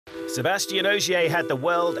Sébastien Ogier had the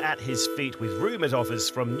world at his feet with rumoured offers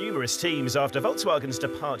from numerous teams after Volkswagen's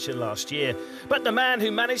departure last year. But the man who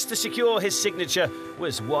managed to secure his signature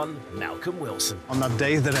was one Malcolm Wilson. On that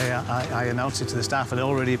day that I announced it to the staff, I'd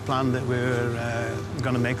already planned that we were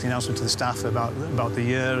going to make the announcement to the staff about the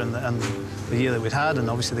year and the year that we'd had, and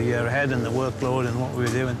obviously the year ahead and the workload and what we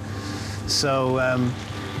were doing. So,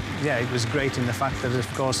 yeah, it was great in the fact that, of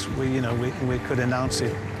course, we could announce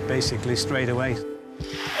it basically straight away.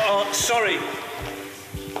 Oh, sorry.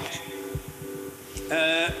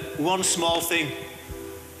 One small thing.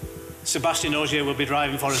 Sébastien Ogier will be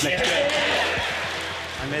driving for us next year.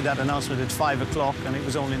 I made that announcement at 5 o'clock, and it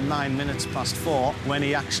was only 9 minutes past 4 when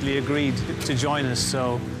he actually agreed to join us.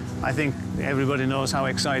 So I think everybody knows how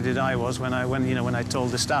excited I was when I told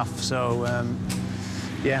the staff. So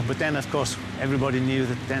yeah, but then of course everybody knew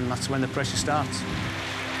that then that's when the pressure starts.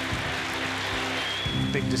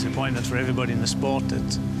 Big disappointment for everybody in the sport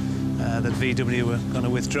that VW were going to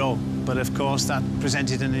withdraw. But of course that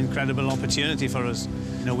presented an incredible opportunity for us.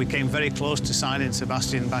 We came very close to signing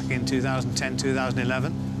Sébastien back in 2010,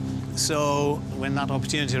 2011. So when that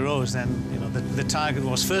opportunity arose, then the target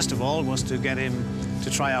was, first of all, was to get him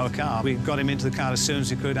to try our car. We got him into the car as soon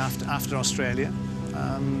as we could after Australia,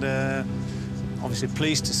 and obviously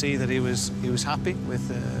pleased to see that he was happy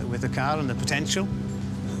with the car and the potential.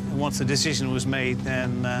 And once the decision was made,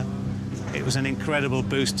 then it was an incredible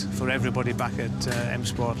boost for everybody back at M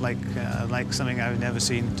Sport, like something I've never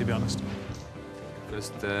seen, to be honest.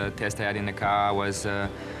 First test I had in the car was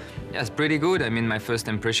yes, pretty good. I mean, my first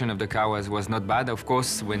impression of the car was not bad. Of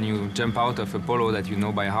course, when you jump out of a Polo that you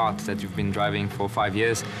know by heart, that you've been driving for 5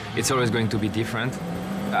 years, it's always going to be different.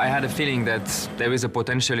 I had a feeling that there is a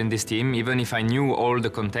potential in this team. Even if I knew all the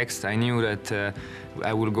context, I knew that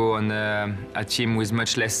I would go on a team with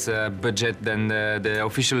much less budget than the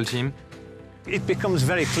official team. It becomes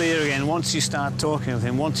very clear again once you start talking with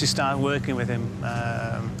him, once you start working with him,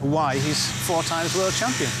 why he's 4 times world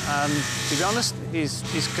champion. And to be honest,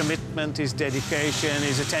 his commitment, his dedication,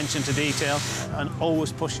 his attention to detail, and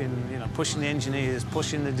always pushing the engineers,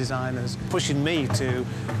 pushing the designers, pushing me to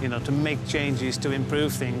make changes, to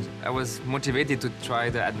improve things. I was motivated to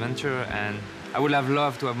try the adventure, and I would have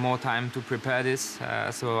loved to have more time to prepare this.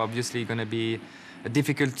 So obviously going to be a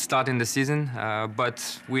difficult start in the season,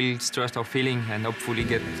 but we'll trust our feeling and hopefully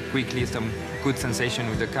get quickly some good sensation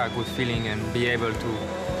with the car, good feeling, and be able to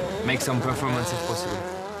make some performance if possible.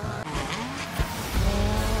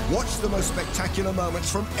 Watch the most spectacular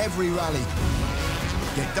moments from every rally.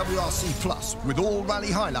 Get WRC Plus with all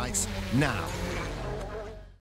rally highlights now.